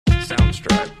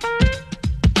Soundstripe.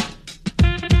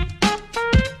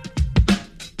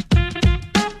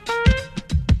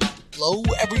 Hello,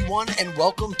 everyone, and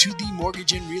welcome to the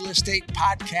Mortgage and Real Estate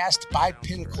Podcast by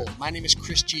Pinnacle. My name is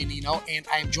Chris Giannino, and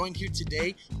I am joined here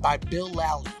today by Bill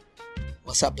Lally.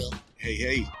 What's up, Bill?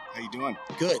 Hey, how you doing?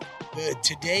 Good.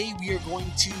 Today, we are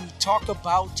going to talk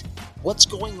about what's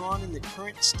going on in the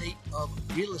current state of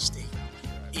real estate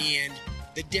and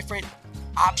the different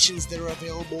options that are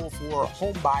available for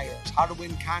home buyers, how to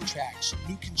win contracts,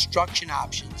 new construction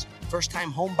options,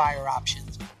 first-time home buyer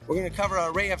options. We're going to cover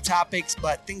an array of topics,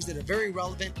 but things that are very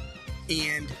relevant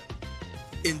and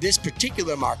in this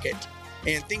particular market,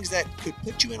 and things that could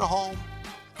put you in a home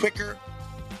quicker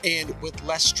and with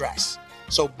less stress.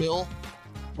 So, Bill,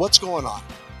 what's going on?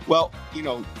 Well,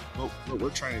 what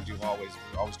we're trying to do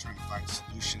we're always trying to find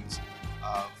solutions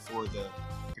for the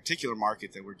particular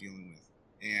market that we're dealing with.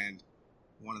 And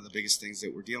one of the biggest things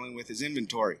that we're dealing with is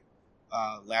inventory.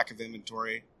 Lack of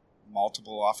inventory,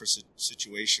 multiple offer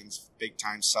situations, big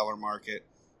time seller market.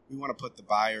 We want to put the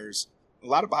buyers in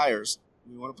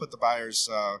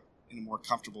a more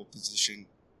comfortable position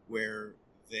where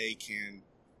they can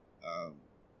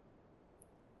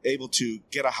able to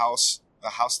get the house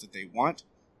that they want,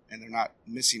 and they're not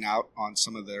missing out on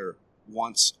some of their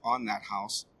wants on that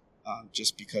house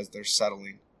just because they're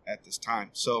settling at this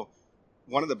time. So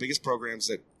one of the biggest programs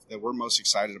that we're most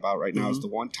excited about right now is the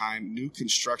one-time new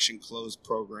construction close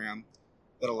program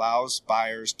that allows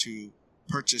buyers to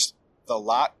purchase the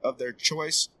lot of their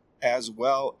choice as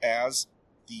well as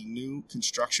the new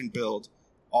construction build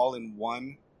all in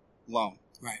one loan.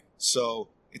 Right. So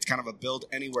it's kind of a build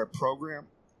anywhere program.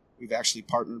 We've actually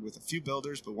partnered with a few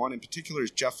builders, but one in particular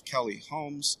is Jeff Kelly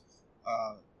Homes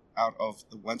out of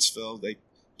the Wentzville. They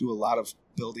do a lot of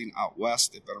building out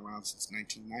west. They've been around since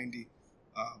 1990.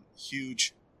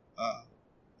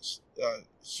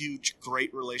 Huge,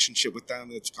 great relationship with them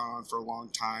that's gone on for a long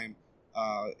time.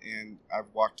 And I've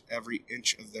walked every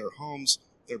inch of their homes.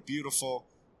 They're beautiful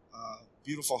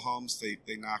homes.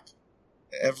 They knock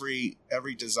every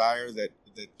desire that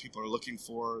people are looking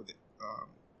for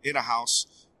in a house.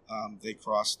 They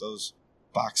cross those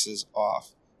boxes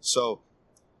off. So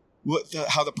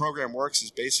how the program works is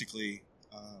basically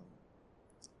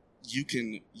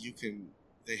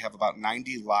they have about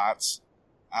 90 lots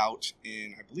out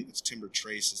in, I believe it's Timber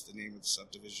Trace is the name of the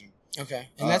subdivision. Okay,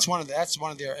 and that's one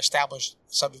of their established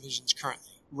subdivisions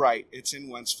currently. Right, it's in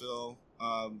Wentzville.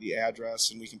 The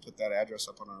address, and we can put that address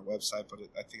up on our website, but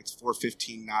I think it's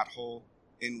 415 Knot Hole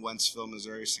in Wentzville,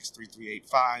 Missouri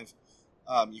 63385.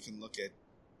 You can look at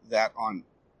that on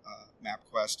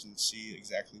MapQuest and see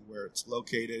exactly where it's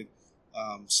located.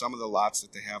 Some of the lots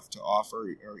that they have to offer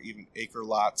are even acre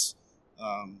lots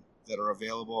that are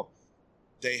available.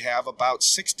 They have about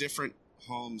 6 different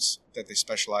homes that they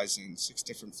specialize in, 6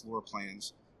 different floor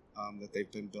plans that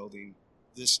they've been building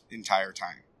this entire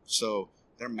time. So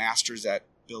they're masters at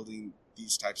building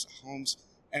these types of homes.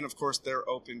 And, of course, they're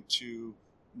open to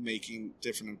making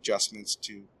different adjustments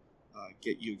to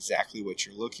get you exactly what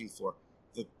you're looking for.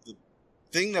 The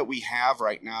thing that we have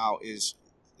right now is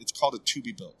it's called a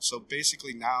to-be-built. So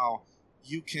basically now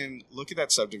you can look at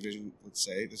that subdivision, let's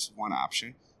say, this is one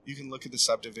option. You can look at the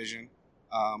subdivision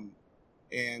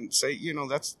and say,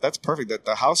 that's perfect. That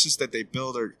the houses that they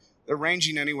build they're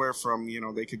ranging anywhere from,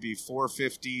 they could be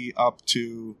 450 up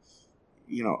to,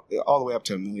 all the way up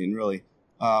to $1 million, really.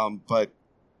 But,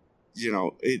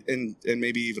 and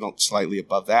maybe even slightly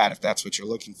above that if that's what you're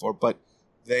looking for. But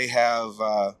they have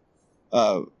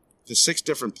the 6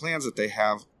 different plans that they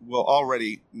have will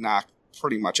already knock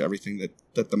pretty much everything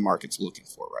that the market's looking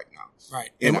for right now. Right.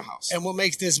 In a house. And what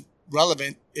makes this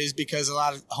relevant is because a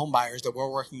lot of home buyers that we're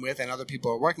working with and other people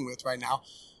are working with right now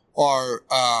are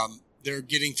they're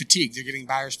getting fatigued. They're getting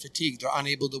buyers fatigued. They're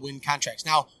unable to win contracts.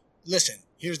 Now, listen,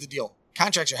 here's the deal.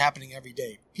 Contracts are happening every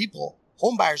day.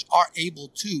 Home buyers are able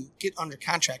to get under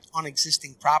contract on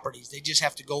existing properties. They just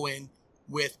have to go in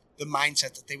with the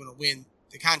mindset that they want to win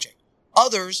the contract.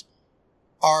 Others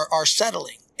are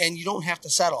settling, and you don't have to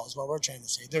settle is what we're trying to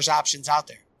say. There's options out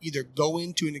there. Either go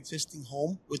into an existing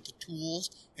home with the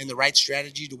tools and the right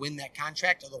strategy to win that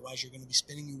contract. Otherwise, you're going to be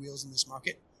spinning your wheels in this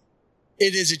market.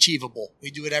 It is achievable.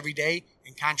 We do it every day,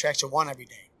 and contracts are won every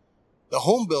day. The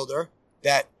home builder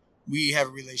that we have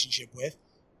a relationship with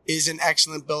is an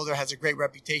excellent builder, has a great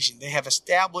reputation. They have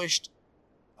established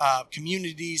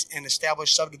communities and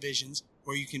established subdivisions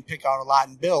where you can pick out a lot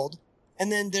and build.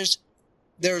 And then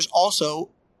there's also,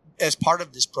 as part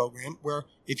of this program, where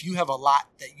if you have a lot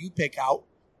that you pick out,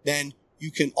 then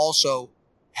you can also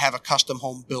have a custom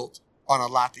home built on a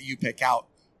lot that you pick out.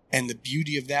 And the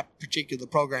beauty of that particular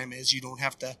program is you don't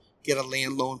have to get a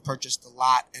land loan, purchase the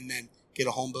lot, and then get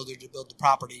a home builder to build the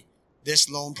property. This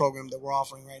loan program that we're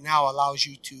offering right now allows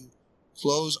you to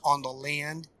close on the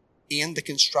land and the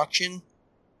construction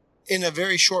in a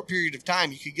very short period of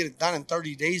time. You could get it done in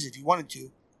 30 days if you wanted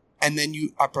to, and then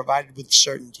you are provided with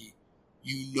certainty.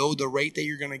 You know the rate that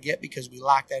you're going to get because we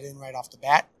locked that in right off the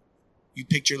bat. You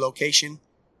picked your location,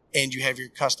 and you have your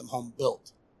custom home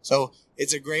built. So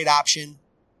it's a great option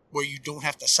where you don't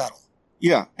have to settle.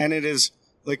 Yeah, and it is,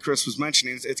 like Chris was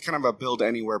mentioning, it's kind of a build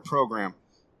anywhere program.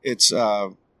 It's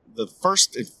the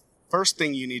first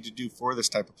thing you need to do for this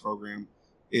type of program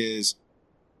is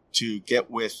to get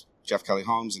with Jeff Kelly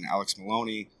Homes and Alex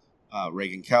Maloney,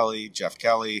 Reagan Kelly, Jeff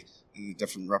Kelly, and the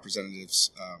different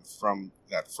representatives from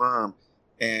that firm.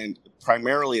 And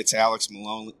primarily it's Alex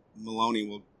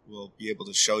Maloney will be able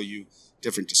to show you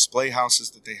different display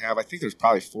houses that they have. I think there's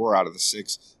probably 4 out of the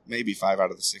 6, maybe 5 out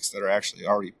of the 6 that are actually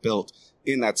already built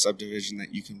in that subdivision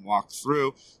that you can walk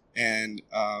through and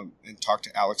talk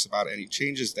to Alex about any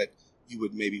changes that you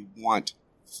would maybe want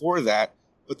for that.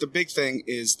 But the big thing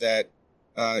is that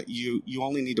you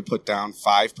only need to put down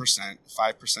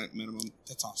 5% minimum.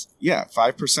 That's awesome. Yeah,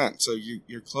 5%. So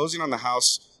you're closing on the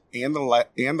house and the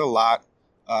lot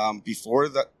before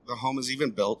the home is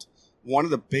even built. One of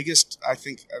the biggest, I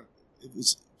think, it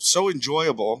was so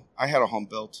enjoyable. I had a home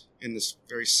built in this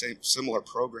very similar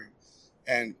program,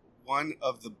 and one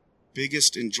of the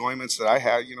biggest enjoyments that I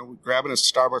had, grabbing a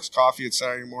Starbucks coffee at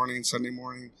Saturday morning, Sunday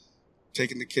morning,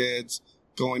 taking the kids,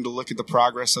 going to look at the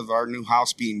progress of our new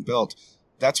house being built.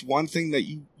 That's one thing that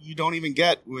you don't even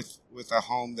get with a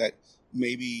home that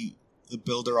maybe the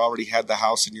builder already had the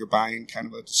house and you're buying kind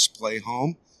of a display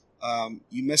home.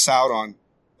 You miss out on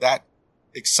that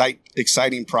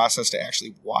exciting process to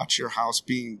actually watch your house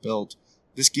being built.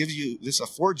 This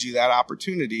affords you that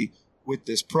opportunity with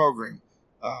this program.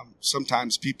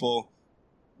 Sometimes people,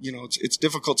 it's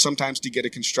difficult sometimes to get a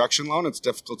construction loan. It's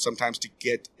difficult sometimes to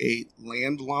get a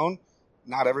land loan.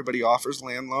 Not everybody offers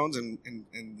land loans, and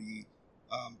the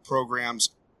programs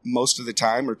most of the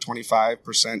time are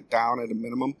 25% down at a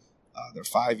minimum. They're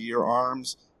 5-year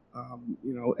arms,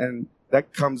 and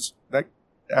that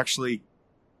actually,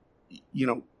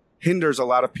 hinders a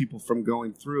lot of people from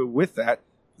going through with that.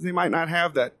 They might not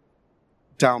have that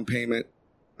down payment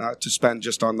to spend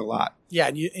just on the lot. Yeah,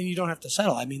 and you don't have to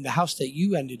settle. I mean, the house that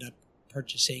you ended up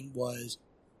purchasing was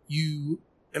you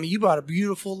bought a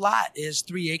beautiful lot. It has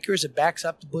 3 acres. It backs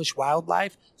up to bush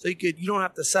wildlife. So you don't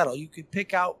have to settle. You could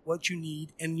pick out what you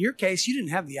need. And in your case, you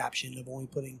didn't have the option of only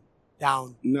putting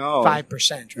down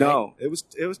 5%, right? No, it was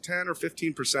 10 or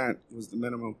 15% was the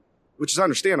minimum, which is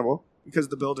understandable because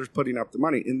the builder's putting up the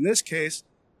money. In this case,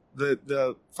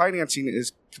 the financing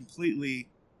is completely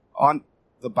on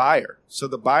the buyer. So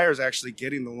the buyer is actually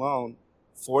getting the loan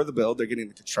for the build. They're getting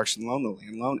the construction loan, the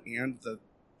land loan, and the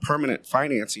permanent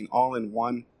financing all in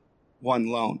one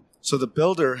loan. So the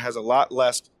builder has a lot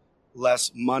less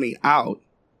money out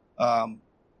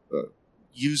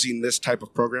using this type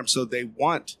of program. So they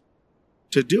want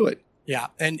to do it. Yeah,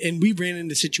 and we ran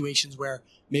into situations where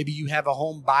maybe you have a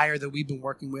home buyer that we've been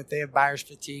working with. They have buyer's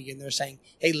fatigue, and they're saying,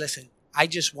 "Hey, listen, I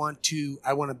want to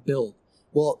build."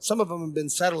 Well, some of them have been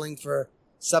settling for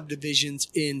subdivisions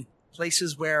in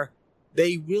places where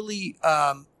they really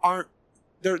aren't.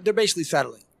 They're basically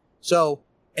settling. So,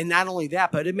 and not only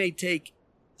that, but it may take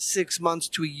 6 months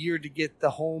to a year to get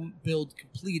the home build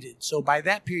completed. So by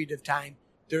that period of time,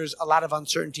 there's a lot of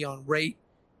uncertainty on rate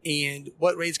and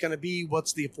what rate's going to be,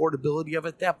 what's the affordability of it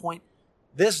at that point.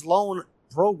 This loan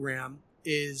program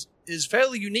is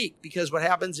fairly unique because what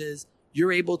happens is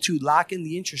you're able to lock in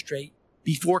the interest rate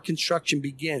before construction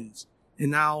begins. And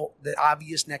now the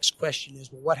obvious next question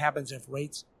is, well, what happens if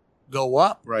rates go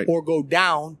up or go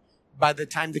down by the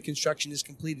time the construction is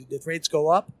completed? If rates go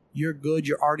up, you're good.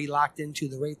 You're already locked into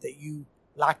the rate that you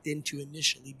locked into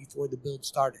initially before the build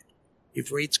started.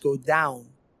 If rates go down,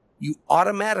 you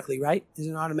automatically, right?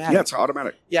 Isn't it automatic? Yeah, it's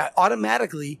automatic. Yeah,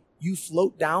 automatically you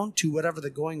float down to whatever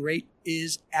the going rate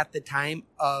is at the time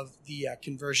of the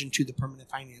conversion to the permanent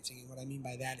financing. And what I mean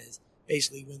by that is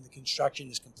basically when the construction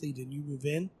is completed and you move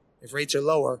in, if rates are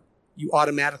lower, you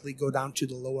automatically go down to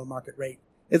the lower market rate.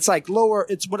 It's like lower,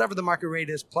 it's whatever the market rate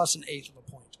is plus 1/8 of a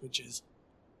point, which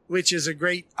is a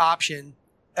great option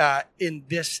in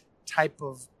this type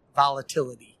of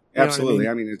volatility. You Absolutely.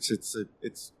 I mean,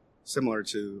 it's similar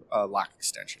to a lock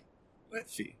extension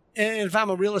fee. And if I'm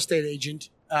a real estate agent,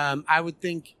 I would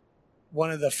think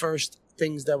one of the first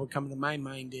things that would come to my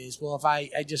mind is, well, if I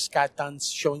just got done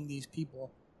showing these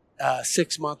people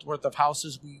 6 month worth of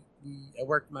houses, I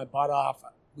worked my butt off.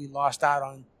 We lost out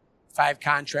on 5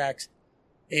 contracts.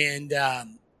 And,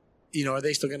 are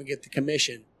they still going to get the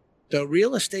commission? The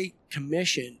real estate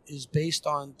commission is based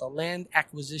on the land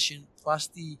acquisition plus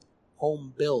the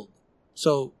home build.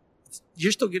 So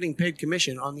you're still getting paid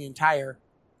commission on the entire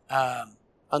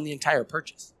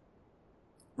purchase.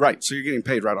 Right. So you're getting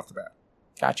paid right off the bat.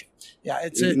 Gotcha. Yeah,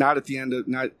 it's not at the end of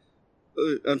not.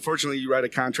 Unfortunately, you write a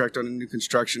contract on a new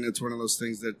construction. It's one of those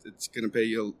things that it's going to pay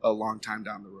you a long time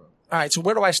down the road. All right. So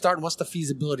where do I start and what's the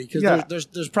feasibility? Because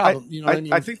there's problem.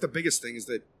 I think the biggest thing is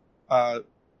that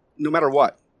no matter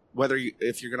what,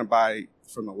 if you're going to buy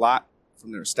from the lot,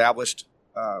 from their established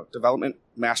development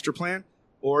master plan,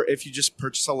 or if you just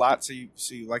purchase a lot, so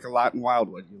you like a lot in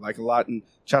Wildwood, you like a lot in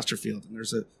Chesterfield,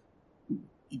 and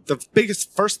the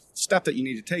biggest first step that you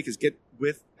need to take is get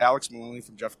with Alex Maloney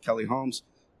from Jeff Kelly Homes.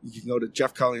 You can go to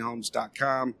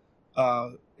jeffkellyhomes.com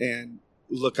and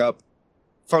look up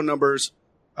phone numbers.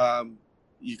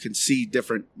 You can see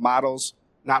different models.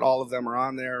 Not all of them are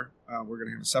on there. We're going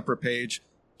to have a separate page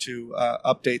to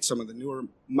update some of the newer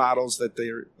models that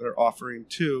they're offering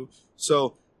too.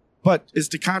 So, but is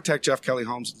to contact Jeff Kelly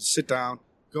Homes and sit down,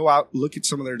 go out, look at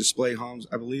some of their display homes.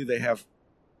 I believe they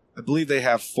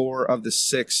have 4 of the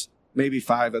 6, maybe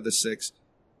 5 of the 6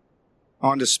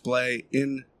 on display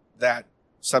in that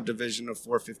subdivision of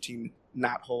 415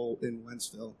 Knot Hole in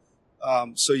Wentzville.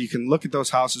 So you can look at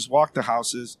those houses, walk the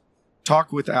houses,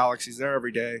 talk with Alex. He's there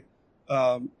every day,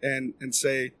 and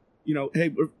say,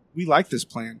 hey, we like this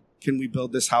plan. Can we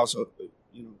build this house,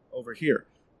 over here?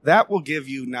 That will give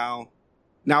you now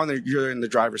you're in the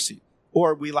driver's seat.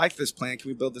 Or we like this plan. Can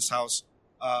we build this house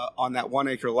on that 1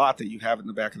 acre lot that you have in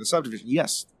the back of the subdivision?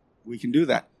 Yes, we can do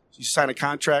that. So you sign a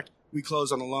contract. We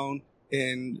close on the loan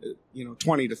in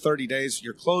 20 to 30 days.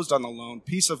 You're closed on the loan.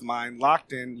 Peace of mind,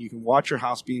 locked in. You can watch your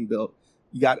house being built.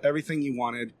 You got everything you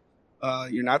wanted.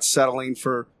 You're not settling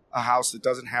for a house that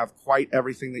doesn't have quite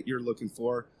everything that you're looking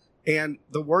for. And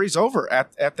the worry's over.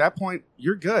 At that point,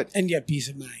 you're good. And you have peace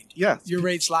of mind. Yeah. Your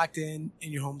rate's locked in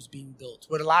and your home's being built.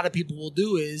 What a lot of people will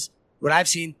do is, what I've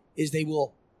seen is they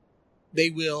will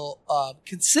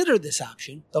consider this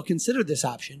option. They'll consider this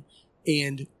option.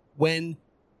 And when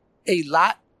a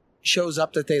lot shows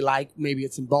up that they like, maybe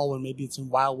it's in Baldwin, maybe it's in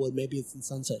Wildwood, maybe it's in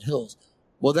Sunset Hills.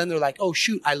 Well, then they're like, oh,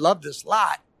 shoot, I love this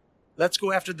lot. Let's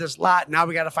go after this lot. Now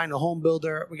we got to find a home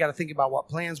builder. We got to think about what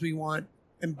plans we want.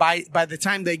 And by the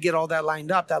time they get all that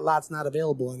lined up, that lot's not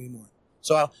available anymore.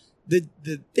 So the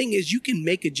thing is, you can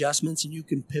make adjustments and you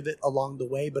can pivot along the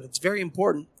way, but it's very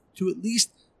important to at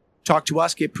least talk to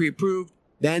us, get pre-approved,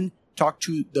 then talk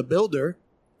to the builder.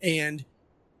 And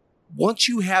once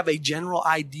you have a general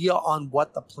idea on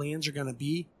what the plans are going to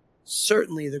be,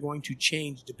 certainly they're going to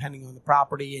change depending on the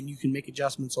property, and you can make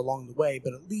adjustments along the way,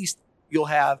 but at least you'll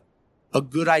have a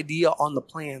good idea on the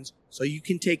plans so you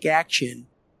can take action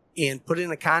and put in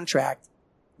a contract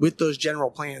with those general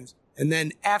plans. And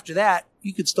then after that,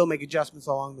 you could still make adjustments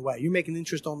along the way. You're making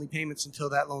interest-only payments until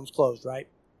that loan's closed, right?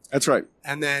 That's right.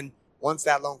 And then once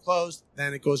that loan closed,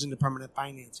 then it goes into permanent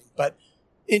financing. But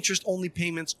interest-only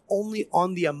payments only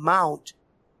on the amount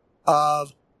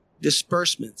of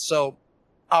disbursements. So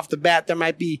off the bat, there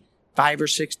might be 5 or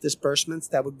 6 disbursements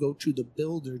that would go to the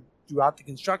builder throughout the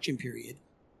construction period.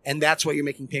 And that's what you're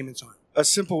making payments on. A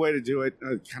simple way to do it,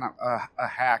 kind of a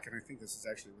hack, and I think this is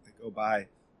actually what they go by.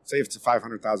 Say if it's a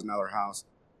 $500,000 house,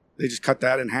 they just cut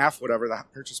that in half. Whatever the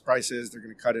purchase price is, they're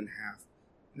going to cut it in half,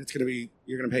 and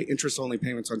you're going to pay interest-only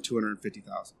payments on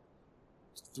 $250,000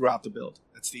 throughout the build.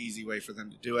 That's the easy way for them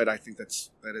to do it. I think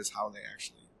that is how they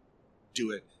actually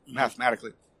do it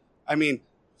mathematically. I mean,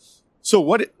 so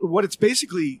what it's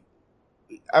basically.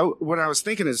 What I was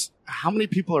thinking is, how many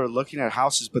people are looking at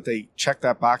houses, but they check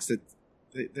that box that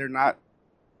they're not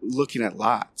looking at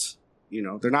lots.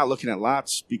 They're not looking at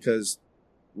lots because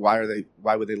why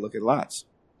would they look at lots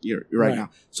right now?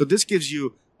 So this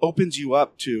opens you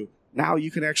up to, now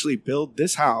you can actually build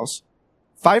this house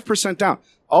 5% down.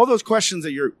 All those questions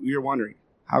that you're wondering,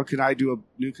 how can I do a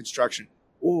new construction?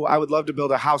 Oh, I would love to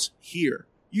build a house here.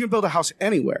 You can build a house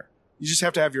anywhere. You just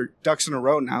have to have your ducks in a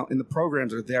row now, and the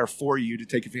programs are there for you to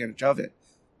take advantage of it.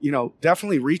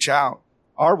 Definitely reach out.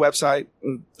 Our website,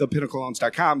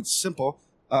 thepinnacleloans.com, it's simple.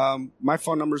 My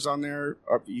phone number's on there.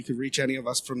 Or you can reach any of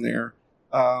us from there.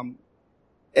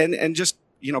 And just,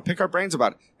 pick our brains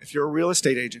about it. If you're a real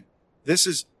estate agent, this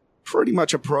is pretty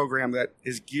much a program that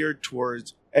is geared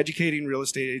towards educating real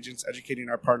estate agents, educating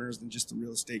our partners and just the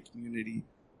real estate community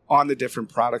on the different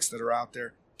products that are out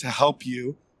there to help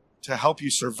you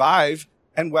survive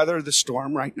and weather the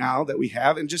storm right now that we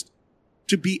have, and just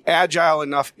to be agile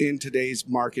enough in today's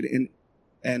market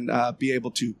and be able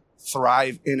to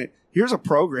thrive in it. Here's a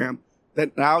program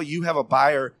that now you have a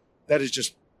buyer that is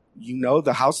just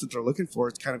the house that they're looking for,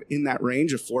 it's kind of in that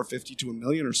range of 450 to $1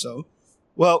 million or so.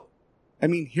 Well, I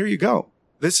mean, here you go.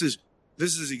 This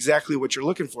is exactly what you're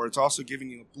looking for. It's also giving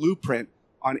you a blueprint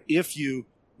on if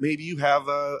maybe you have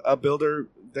a builder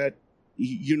that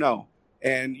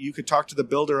and you could talk to the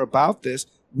builder about this.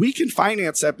 We can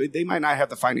finance that, but they might not have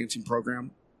the financing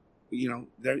program.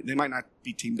 They might not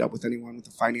be teamed up with anyone with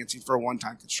the financing for a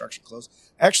one-time construction close.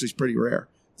 Actually, it's pretty rare.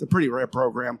 It's a pretty rare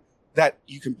program that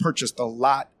you can purchase the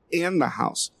lot and the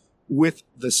house with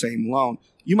the same loan.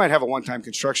 You might have a one-time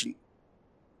construction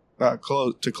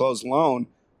close loan,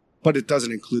 but it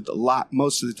doesn't include the lot.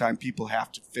 Most of the time, people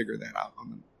have to figure that out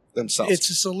on themselves. It's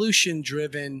a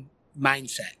solution-driven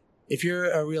mindset. If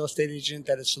you're a real estate agent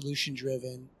that is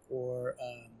solution-driven, or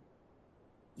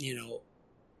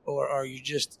or you're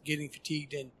just getting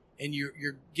fatigued and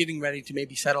you're getting ready to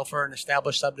maybe settle for an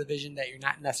established subdivision that you're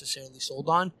not necessarily sold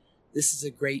on, this is a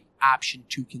great option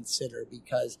to consider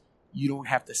because you don't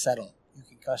have to settle. You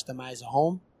can customize a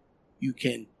home, you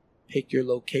can pick your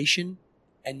location,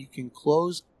 and you can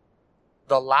close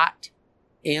the lot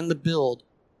and the build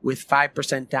with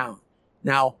 5% down.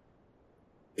 Now,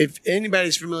 if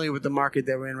anybody's familiar with the market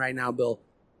that we're in right now, Bill,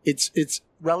 it's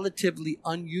relatively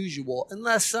unusual,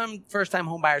 unless some first-time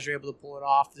home buyers are able to pull it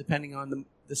off, depending on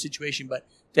the situation. But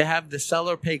to have the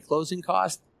seller pay closing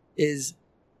cost it's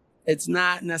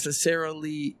not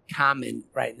necessarily common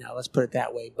right now. Let's put it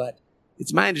that way. But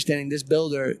it's my understanding this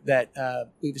builder that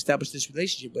we've established this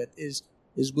relationship with is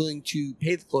willing to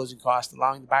pay the closing cost,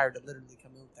 allowing the buyer to literally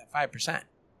come in with that 5%.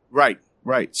 Right.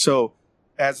 So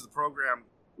as the program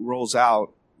rolls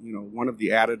out, one of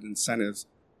the added incentives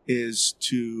is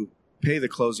to pay the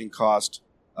closing cost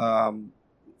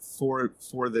for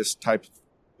this type of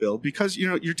build, because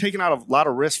you're taking out a lot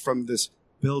of risk from this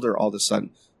builder all of a sudden.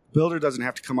 Builder doesn't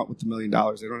have to come up with $1 million.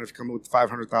 They don't have to come up with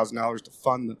 $500,000 to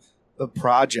fund the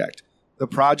project. The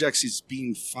project is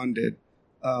being funded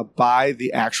by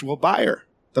the actual buyer.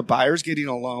 The buyer's getting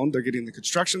a loan. They're getting the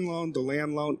construction loan, the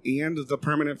land loan, and the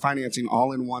permanent financing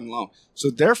all in one loan. So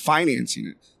they're financing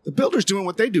it. The builder's doing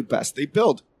what they do best. They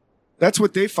build. That's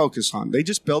what they focus on. They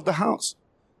just build the house.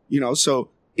 So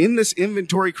in this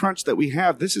inventory crunch that we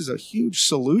have, this is a huge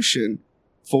solution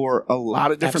for a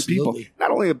lot of different people.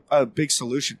 Not only a big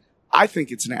solution, I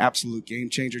think it's an absolute game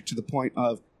changer to the point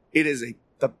of it is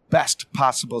the best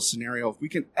possible scenario. If we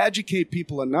can educate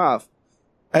people enough,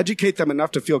 educate them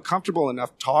enough to feel comfortable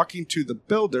enough talking to the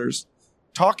builder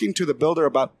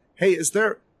about, hey,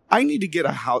 I need to get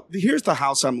a house. Here's the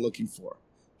house I'm looking for.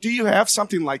 Do you have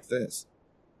something like this?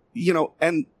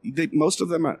 And most of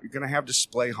them are going to have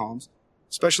display homes,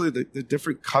 especially the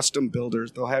different custom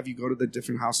builders. They'll have you go to the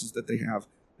different houses that they have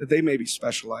that they maybe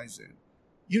specialize in.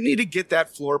 You need to get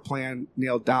that floor plan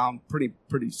nailed down pretty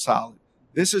solid.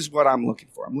 This is what I'm looking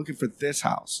for. I'm looking for this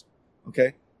house.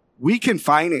 Okay. We can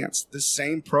finance this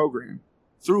same program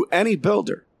through any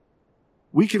builder.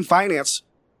 We can buy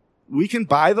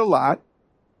the lot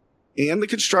and the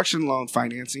construction loan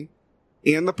financing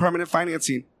and the permanent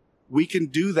financing. We can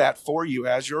do that for you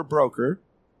as your broker,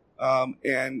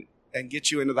 and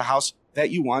get you into the house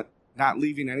that you want, not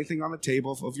leaving anything on the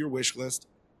table of your wish list,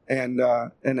 and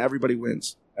everybody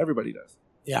wins. Everybody does.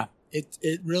 Yeah,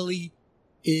 it really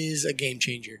is a game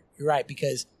changer. You're right,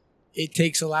 because it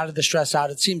takes a lot of the stress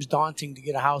out. It seems daunting to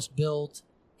get a house built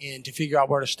and to figure out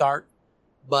where to start,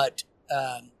 but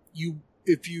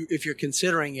if you're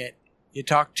considering it, you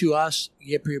talk to us, you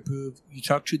get pre-approved, you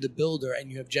talk to the builder,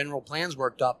 and you have general plans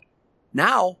worked up.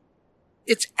 Now,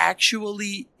 it's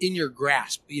actually in your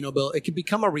grasp, Bill. It can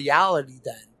become a reality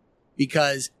then,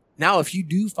 because now if you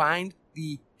do find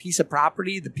the piece of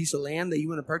property, the piece of land that you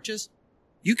want to purchase,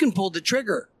 you can pull the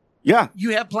trigger. Yeah.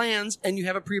 You have plans and you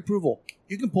have a pre-approval.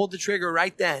 You can pull the trigger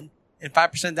right then, and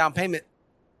 5% down payment,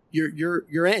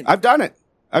 you're in. I've done it.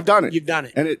 You've done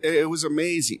it. And it was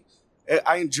amazing.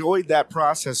 I enjoyed that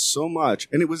process so much.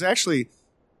 And it's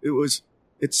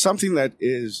something that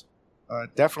is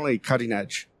definitely cutting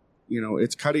edge.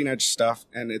 It's cutting edge stuff,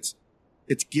 and it's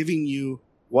giving you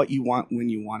what you want when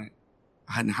you want it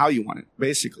and how you want it.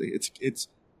 Basically, it's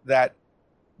that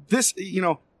this,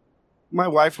 my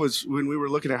wife was, when we were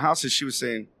looking at houses, she was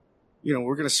saying,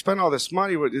 we're going to spend all this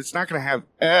money, but it's not going to have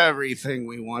everything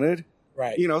we wanted.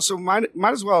 Right. So might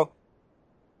as well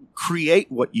create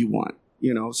what you want.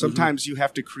 Sometimes you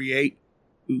have to create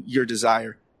your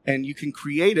desire, and you can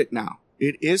create it now.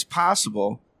 It is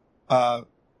possible.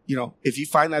 If you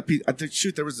find that piece,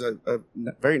 there was a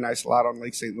very nice lot on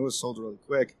Lake St. Louis, sold really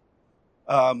quick,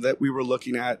 that we were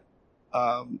looking at.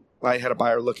 I had a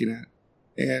buyer looking at,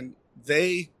 and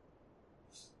it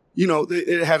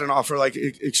had an offer like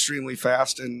extremely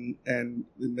fast, and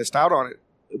missed out on it.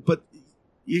 but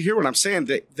you hear what I'm saying?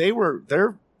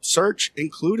 Their search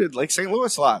included Lake St.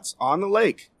 Louis lots on the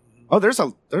lake. Oh, there's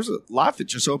a lot that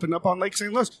just opened up on Lake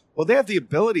St. Louis. Well, they have the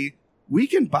ability. We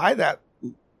can buy that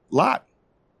lot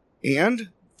and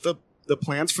the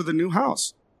plans for the new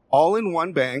house all in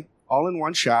one bang, all in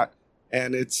one shot,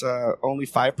 and it's only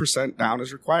 5% down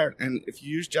is required. And if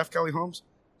you use Jeff Kelly Homes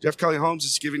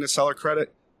is giving a seller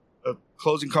credit, a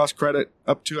closing cost credit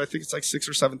up to, I think it's like $6,000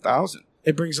 or $7,000.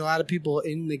 It brings a lot of people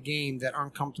in the game that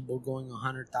aren't comfortable going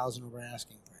 $100,000 over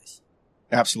asking price.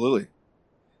 Absolutely.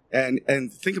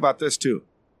 And think about this too.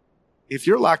 If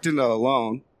you're locked into a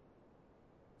loan,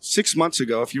 6 months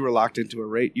ago, if you were locked into a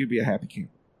rate, you'd be a happy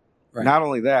camper. Right. Not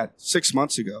only that, 6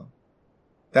 months ago,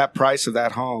 that price of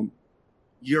that home,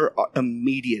 your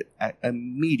immediate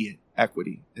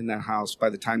equity in that house by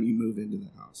the time you move into the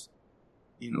house.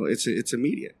 You know, it's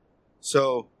immediate.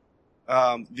 So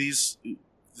the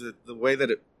way that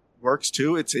it works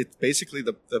too, it's basically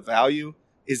the value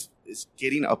is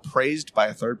getting appraised by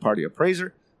a third party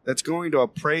appraiser that's going to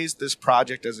appraise this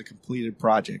project as a completed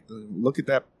project. Look at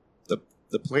that,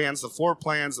 the plans, the floor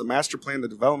plans, the master plan, the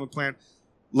development plan.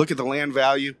 Look at the land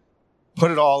value, put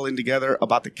it all in together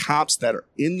about the comps that are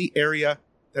in the area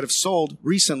that have sold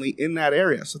recently in that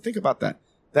area. So think about that.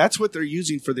 That's what they're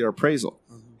using for their appraisal.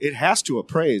 Mm-hmm. It has to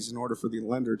appraise in order for the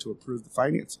lender to approve the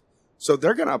financing. So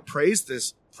they're going to appraise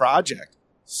this project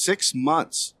 6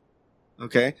 months.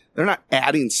 Okay? They're not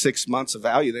adding 6 months of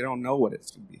value. They don't know what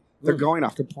it's going to be. They're going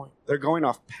off. Good point. They're going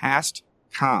off past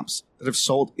comps that have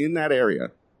sold in that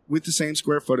area with the same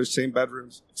square footage, same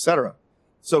bedrooms, etc.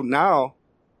 So now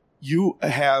you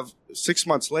have 6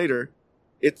 months later,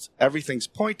 everything's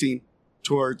pointing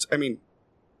towards,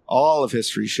 all of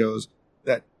history shows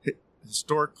that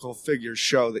historical figures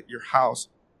show that your house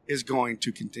is going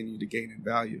to continue to gain in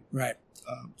value. Right.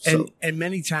 And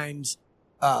many times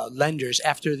lenders,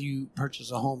 after you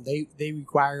purchase a home, they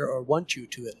require or want you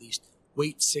to at least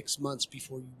wait 6 months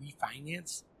before you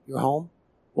refinance your home.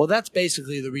 Well, that's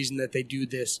basically the reason that they do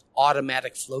this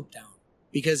automatic float down,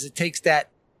 because it takes that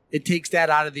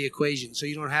out of the equation, so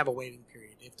you don't have a waiting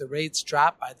period. If the rates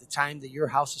drop by the time that your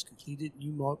house is completed and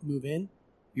you move in,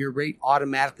 your rate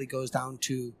automatically goes down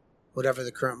to whatever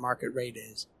the current market rate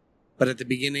is. But at the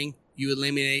beginning, you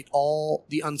eliminate all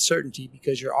the uncertainty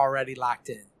because you're already locked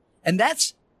in. And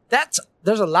that's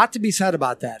there's a lot to be said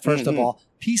about that. First of all,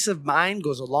 peace of mind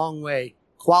goes a long way.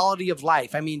 Quality of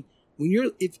life.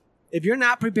 If you're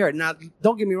not prepared, now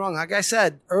don't get me wrong, like I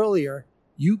said earlier,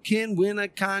 you can win a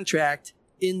contract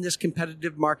in this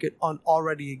competitive market on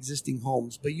already existing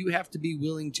homes, but you have to be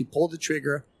willing to pull the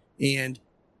trigger and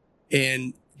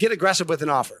get aggressive with an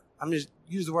offer. I'm just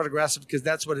use the word aggressive because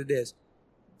that's what it is.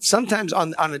 Sometimes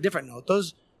on a different note,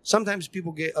 sometimes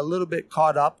people get a little bit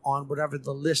caught up on whatever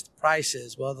the list price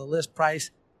is. Well, the list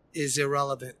price is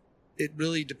irrelevant. It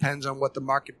really depends on what the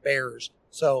market bears.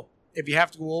 So if you have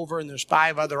to go over and there's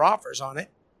 5 other offers on it,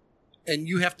 and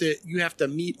you have to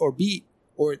meet or beat,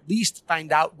 or at least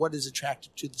find out what is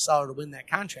attractive to the seller to win that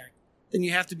contract, then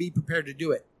you have to be prepared to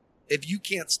do it. If you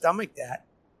can't stomach that,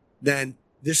 then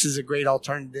this is a great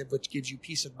alternative, which gives you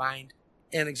peace of mind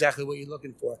and exactly what you're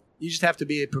looking for. You just have to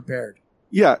be prepared.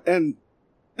 Yeah, and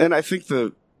I think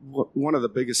one of the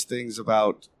biggest things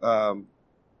about the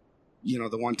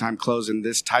one-time close in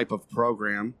this type of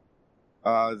program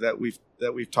that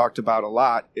we've talked about a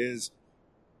lot is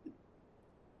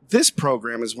this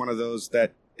program is one of those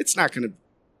that it's not going to.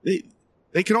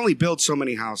 They can only build so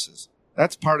many houses.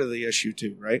 That's part of the issue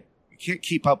too, right? You can't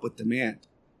keep up with demand.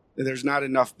 There's not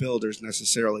enough builders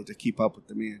necessarily to keep up with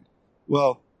demand.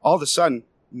 Well, all of a sudden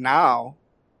now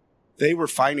they were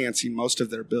financing most of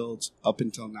their builds up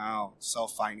until now,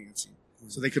 self-financing.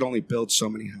 So they could only build so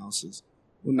many houses.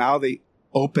 Well, now they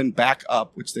open back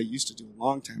up, which they used to do a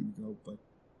long time ago, but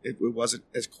it wasn't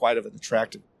as quite of an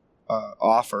attractive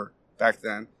offer back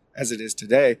then as it is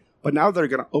today. But now they're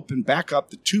going to open back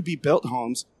up the to-be-built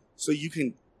homes so you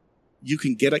can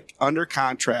get under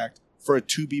contract for a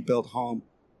to-be-built home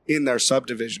in their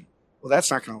subdivision. Well,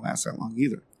 that's not going to last that long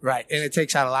either. Right, and it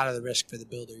takes out a lot of the risk for the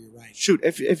builder. You're right. Shoot,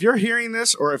 if you're hearing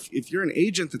this, or if you're an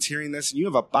agent that's hearing this and you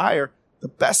have a buyer, the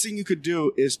best thing you could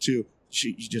do is you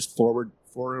just forward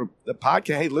the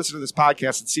podcast. Hey, listen to this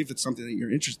podcast and see if it's something that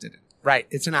you're interested in. Right,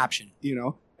 it's an option.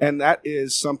 And that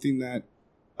is something that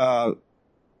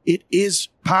it is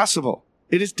possible.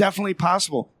 It is definitely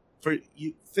possible. For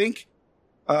you think,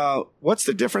 what's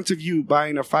the difference of you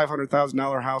buying a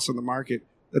 $500,000 house on the market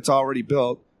that's already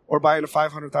built, or buying a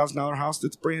 $500,000 house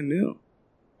that's brand new?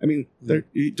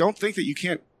 You don't think that you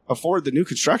can't afford the new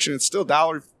construction. It's still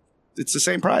 $1. It's the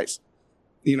same price,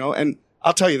 And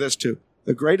I'll tell you this too.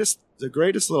 The greatest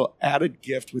little added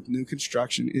gift with new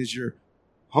construction is your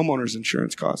homeowner's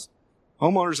insurance cost.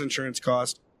 Homeowner's insurance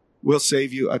cost will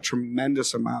save you a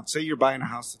tremendous amount. Say you're buying a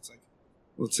house that's like,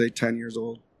 let's say 10 years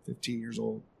old, 15 years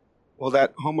old. Well,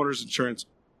 that homeowner's insurance,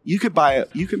 you can buy a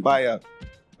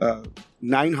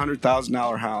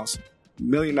 $900,000 house, $1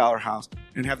 million house,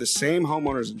 and have the same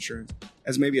homeowner's insurance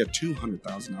as maybe a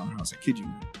 $200,000 house. I kid you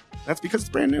not. That's because it's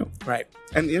brand new. Right.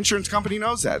 And the insurance company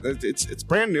knows that. It's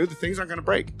brand new. The things aren't going to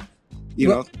break. You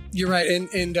know? You're right.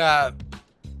 And that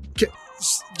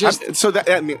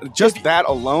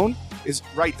alone is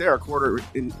right there, a quarter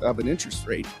of an interest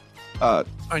rate. On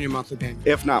your monthly payment.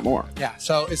 If not more. Yeah.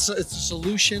 So it's a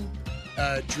solution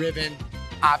driven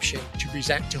option to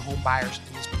present to home buyers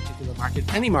in this particular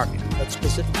market, any market, but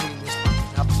specifically in this